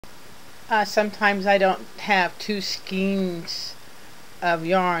Sometimes I don't have two skeins of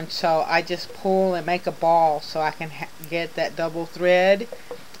yarn, so I just pull and make a ball so I can get that double thread.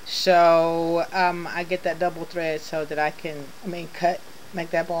 So I get that double thread so that I can make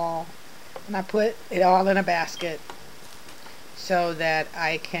that ball, and I put it all in a basket so that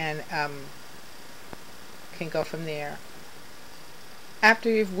I can go from there. After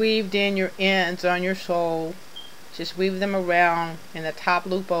you've weaved in your ends on your sole, just weave them around in the top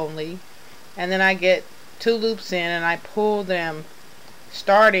loop only, and then I get 2 loops in and I pull them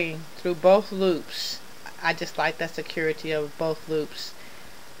starting through both loops. I just like that security of both loops.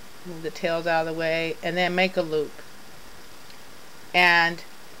 Move the tails out of the way and then make a loop, and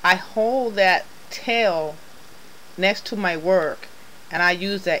I hold that tail next to my work, and I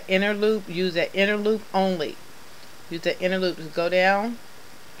use that inner loop, only. Use that inner loop. Just go down,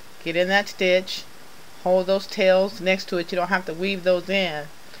 get in that stitch, hold those tails next to it. You don't have to weave those in,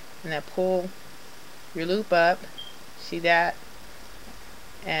 and then pull your loop up. See that?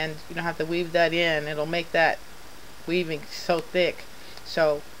 And you don't have to weave that in. It'll make that weaving so thick.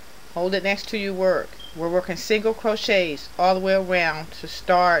 So hold it next to your work. We're working single crochets all the way around to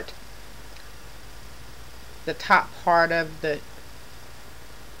start the top part of the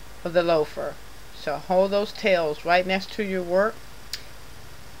loafer. So hold those tails right next to your work,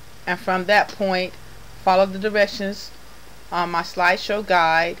 and from that point follow the directions on my slideshow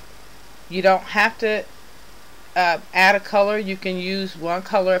guide. You don't have to add a color. You can use one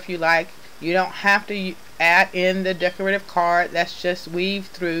color if you like. You don't have to add in the decorative card. That's just weave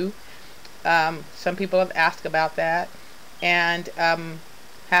through. Some people have asked about that, and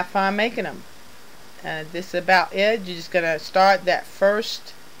have fun making them. This is about it. You're just gonna start that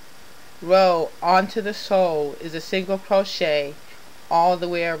first row onto the sole is a single crochet all the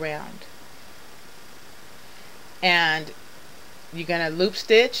way around, and you're gonna loop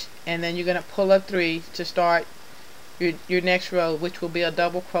stitch, and then you're gonna pull up 3 to start your next row, which will be a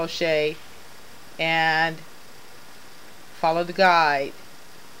double crochet, and follow the guide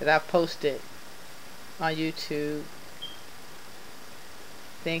that I've posted on YouTube.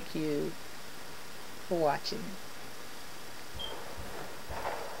 Thank you for watching.